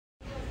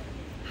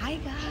Hi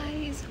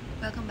guys,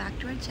 welcome back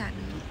to our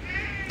channel.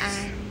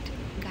 And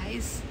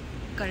guys,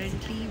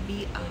 currently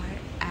we are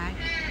at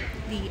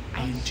the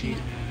IGI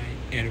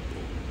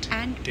Airport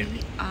and we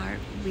are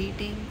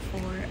waiting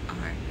for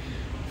our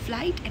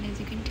flight. And as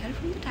you can tell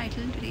from the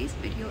title, today's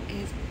video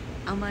is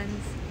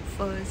Aman's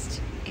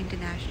first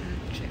international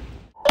trip.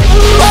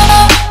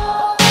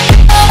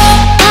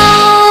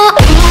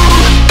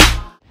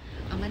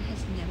 Aman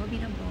has never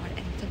been abroad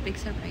and it's a big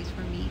surprise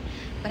for me,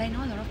 but I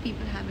know a lot of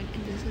people haven't,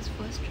 and this is his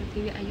first trip.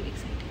 Baby, are you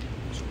excited?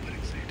 Super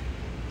excited.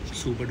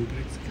 Super duper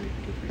excited. Super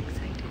duper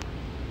excited.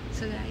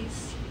 So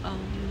guys,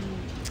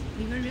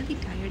 we were really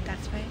tired.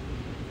 That's why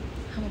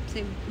हम अब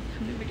से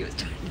हमने video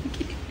start नहीं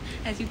की.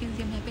 As you can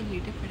see, हम यहाँ पे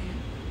लेटे पड़े हैं.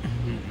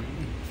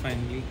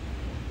 Finally,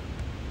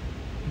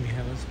 we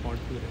have a spot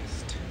to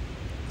rest.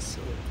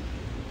 So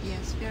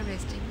yes, we are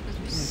resting because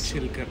we're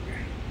chill कर रहे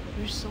हैं.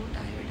 We're so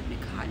tired.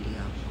 हमने खा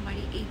लिया.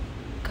 हमारी 1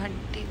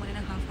 घंटे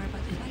 1.5 hour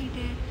बाद flight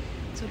है.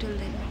 So till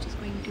then we're just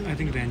going to. I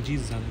think Ranji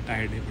is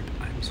tired, but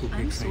I'm super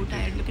excited. I'm so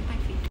tired. Look at my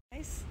feet.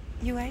 Guys,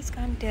 you guys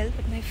can't tell,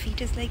 but my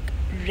feet is like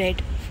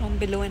red from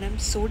below, and I'm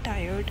so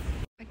tired.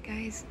 But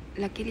guys,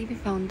 luckily we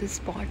found this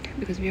spot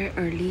because we are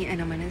early,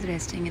 and Aman is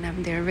resting, and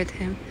I'm there with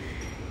him.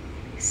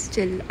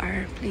 Still,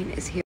 our plane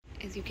is here.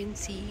 As you can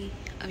see,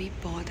 अभी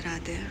बहुत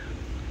रात है,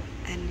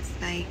 and it's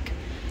like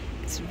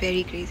it's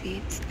very crazy.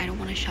 I don't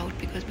want to shout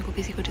because मेरे को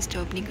किसी को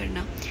disturb नहीं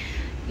करना.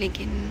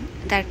 Lekin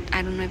that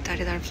I don't know if that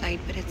is our flight,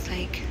 but it's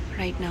like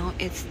right now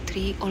it's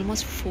 3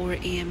 almost 4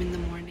 a.m. in the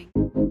morning.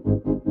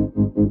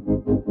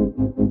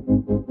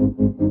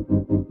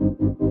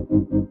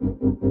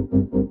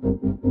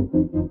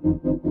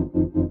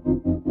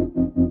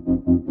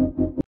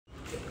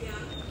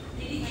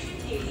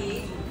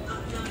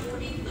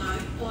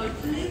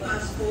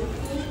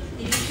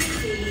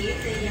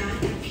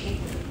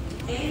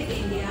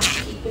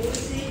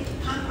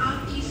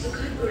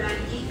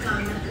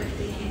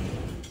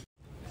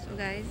 So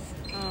guys,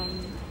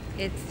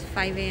 it's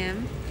 5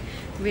 a.m.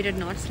 We did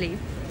not sleep.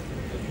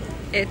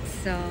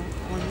 It's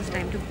almost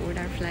time to board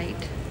our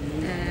flight,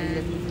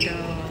 and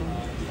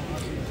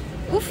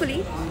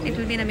hopefully it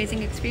will be an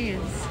amazing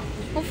experience.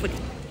 Hopefully.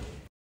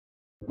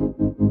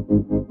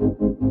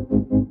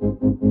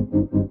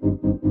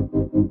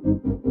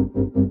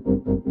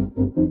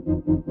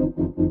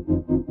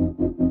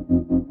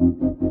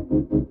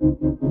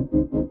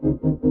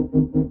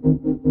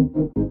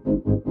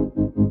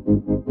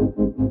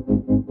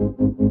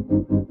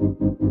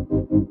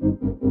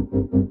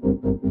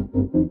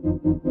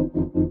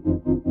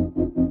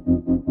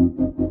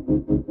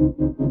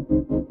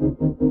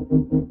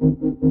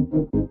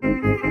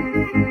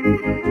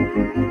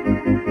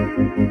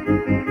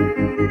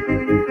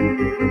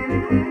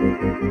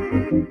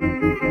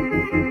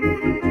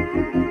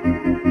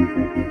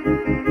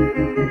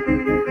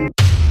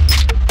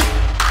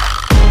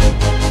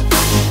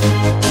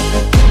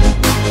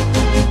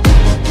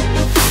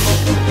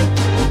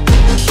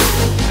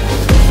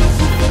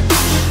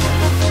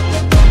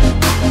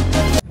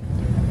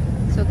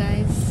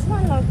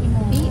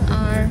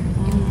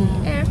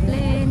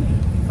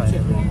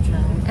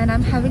 And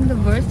I'm having the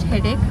worst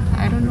headache.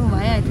 I don't know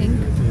why. I think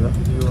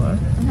you are.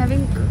 I'm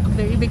having a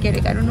very big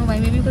headache. I don't know why.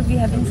 Maybe because we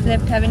haven't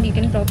slept, haven't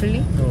eaten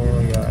properly. Oh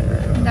yeah.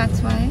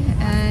 That's why.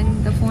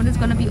 And the phone is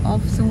gonna be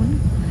off soon.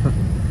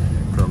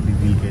 Probably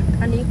weekend.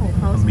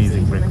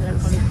 Amazing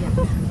breakfast.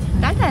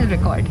 That I'll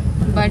record.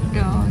 But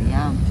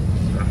yeah,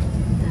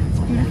 it's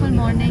a beautiful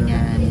morning,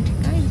 and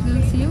guys,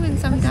 we'll see you in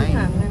some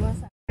time.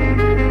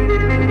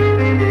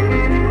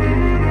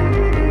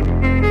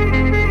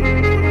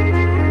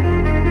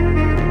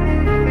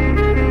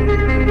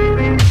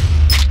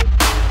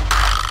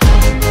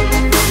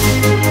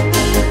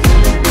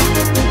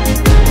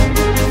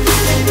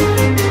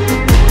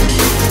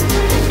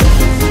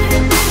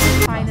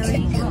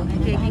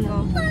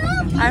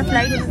 Our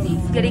flight is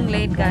getting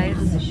late, guys.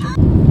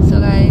 So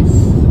guys,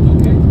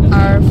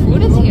 our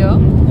food is here.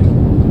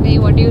 Hey,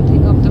 what do you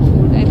think of the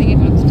food? I think it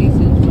looks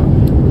decent.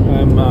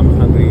 I'm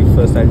hungry.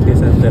 First I'll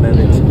taste and then I'll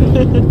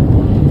explain.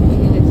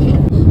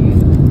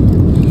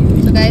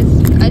 So guys,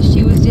 आज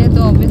Tuesday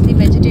तो obviously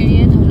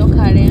vegetarian हम लोग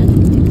खा रहे हैं,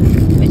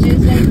 which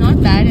is like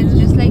not bad. It's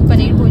just like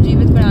paneer bhuji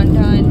with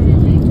parantha and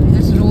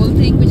this roll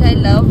thing which I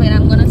love, and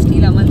I'm gonna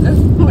steal Aman's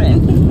food.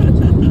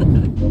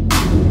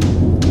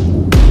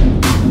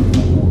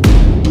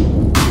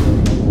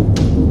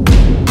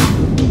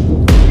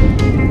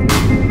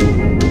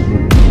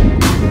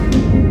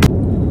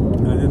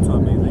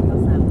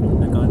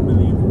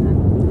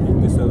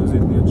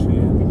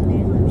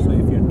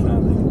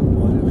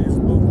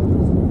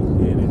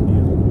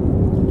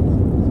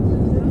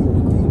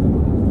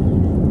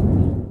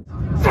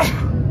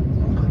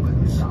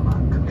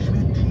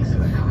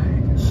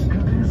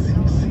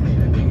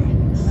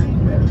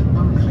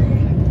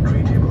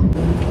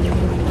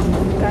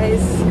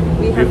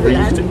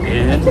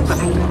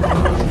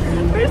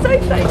 We're so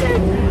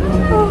excited.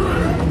 Oh,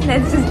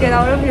 let's just get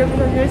out of here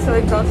because we're so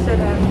exhausted.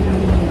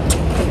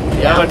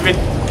 Yeah,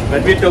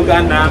 but we took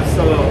our nap,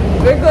 so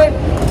we're good.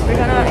 We're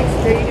gonna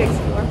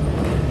explore.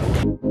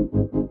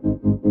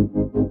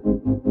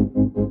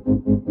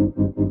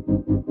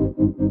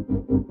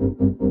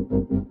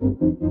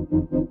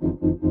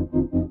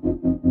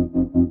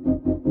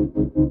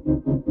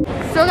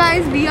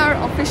 guys, we are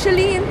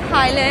officially in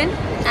Thailand,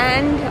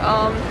 and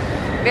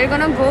we're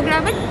gonna go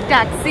grab a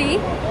taxi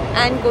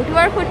and go to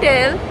our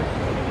hotel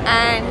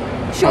and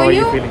show How are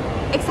you. you feeling?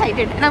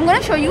 Excited, and I'm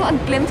gonna show you a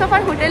glimpse of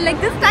our hotel, like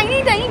this tiny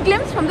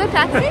glimpse from the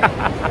taxi.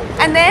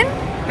 And then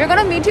we're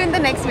gonna meet you in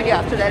the next video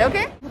after that,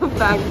 okay?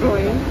 Back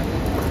going.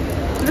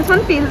 This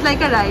one feels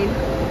like a ride.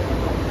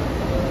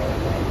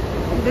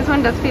 This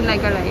one does feel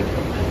like a ride.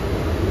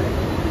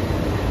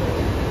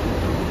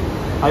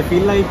 I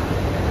feel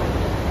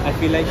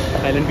like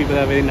Thailand people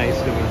are very nice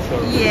to me, so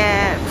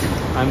Yes.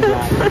 I'm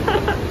glad.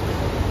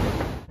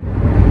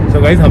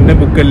 So guys, हमने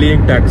book कर ली एक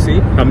taxi.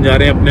 हम जा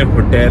रहे हैं अपने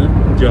hotel,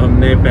 जो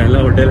हमने पहला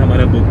होटल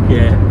हमारा बुक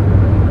किया है.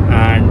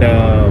 एंड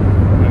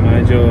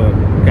हमारे जो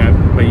कैब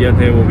भैया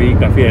थे वो भी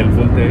काफ़ी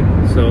हेल्पफुल थे.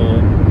 सो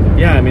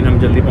या आई मीन हम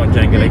जल्दी पहुंच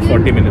जाएंगे, लाइक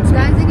 40 मिनट्स.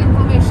 गाइस, एक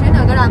इन्फॉर्मेशन,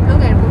 अगर आप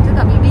लोग एयरपोर्ट से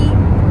कभी भी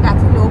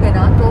टैक्सी लोगे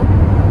ना, तो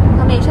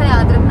हमेशा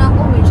याद रखना,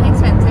 वो हमेशा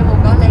एक्सपेंसिव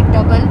होगा, लाइक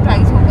डबल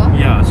प्राइस होगा.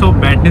 या सो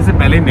बैठने से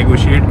पहले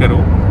नेगोशिएट करो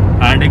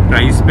एंड एक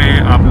प्राइस पे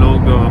आप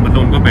लोग मतलब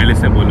उनको पहले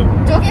से बोलो,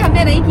 जो कि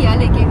हमने नहीं किया,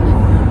 लेकिन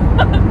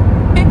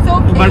it's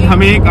okay. बट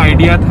हमें एक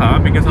आइडिया था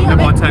बिकॉज हमने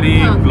बहुत सारी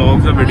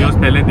व्लॉग्स और वीडियोस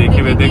पहले देखे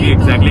हुए थे कि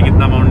एग्जैक्टली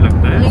कितना अमाउंट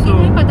लगता है. लेकिन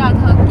हमें पता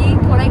था कि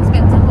थोड़ा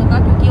एक्सपेंसिव होगा,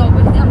 क्योंकि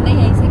ऑब्वियसली हमने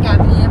यहीं से कैब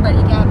ली है,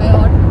 बड़ी कैब है,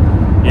 और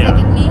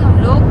सेकंडली हम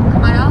लोग,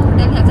 हमारा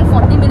होटल यहाँ से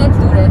 40 मिनट्स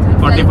दूर है,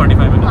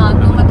 40-45 मिनट. हाँ,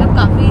 तो मतलब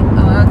काफी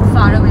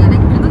फार अवे है,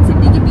 लाइक बिल्कुल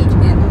सिटी के बीच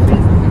में है दूसरे.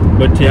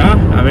 बट या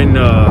I mean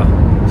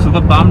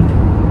super pumped.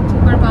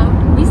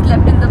 We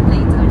slept in the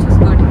planes, which is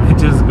good.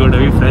 Which is good.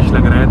 अभी फ्रेश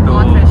लग रहा है,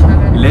 बहुत fresh लग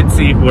रहा तो है. let's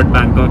see what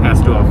Bangkok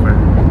has to offer.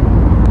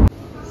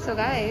 So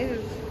guys,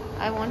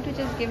 I want to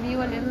just give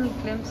you a little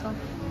glimpse of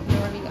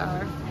where we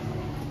are.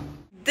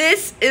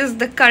 This is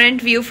the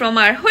current view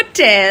from our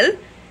hotel,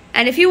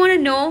 and if you want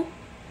to know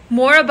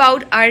more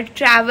about our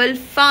travel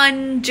fun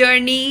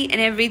journey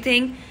and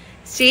everything,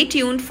 stay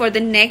tuned for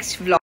the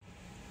next vlog.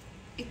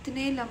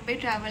 इतने लंबे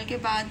travel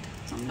के बाद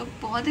हम लोग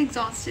बहुत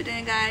exhausted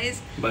हैं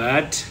guys.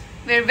 But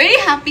we're very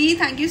happy.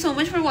 Thank you so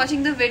much for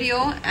watching the video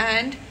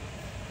and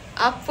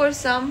up for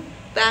some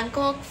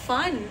Bangkok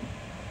fun.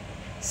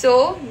 So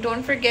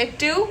don't forget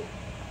to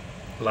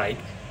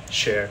like,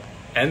 share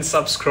and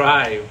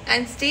subscribe.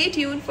 And stay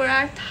tuned for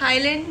our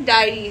Thailand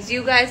diaries.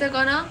 You guys are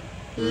gonna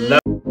Love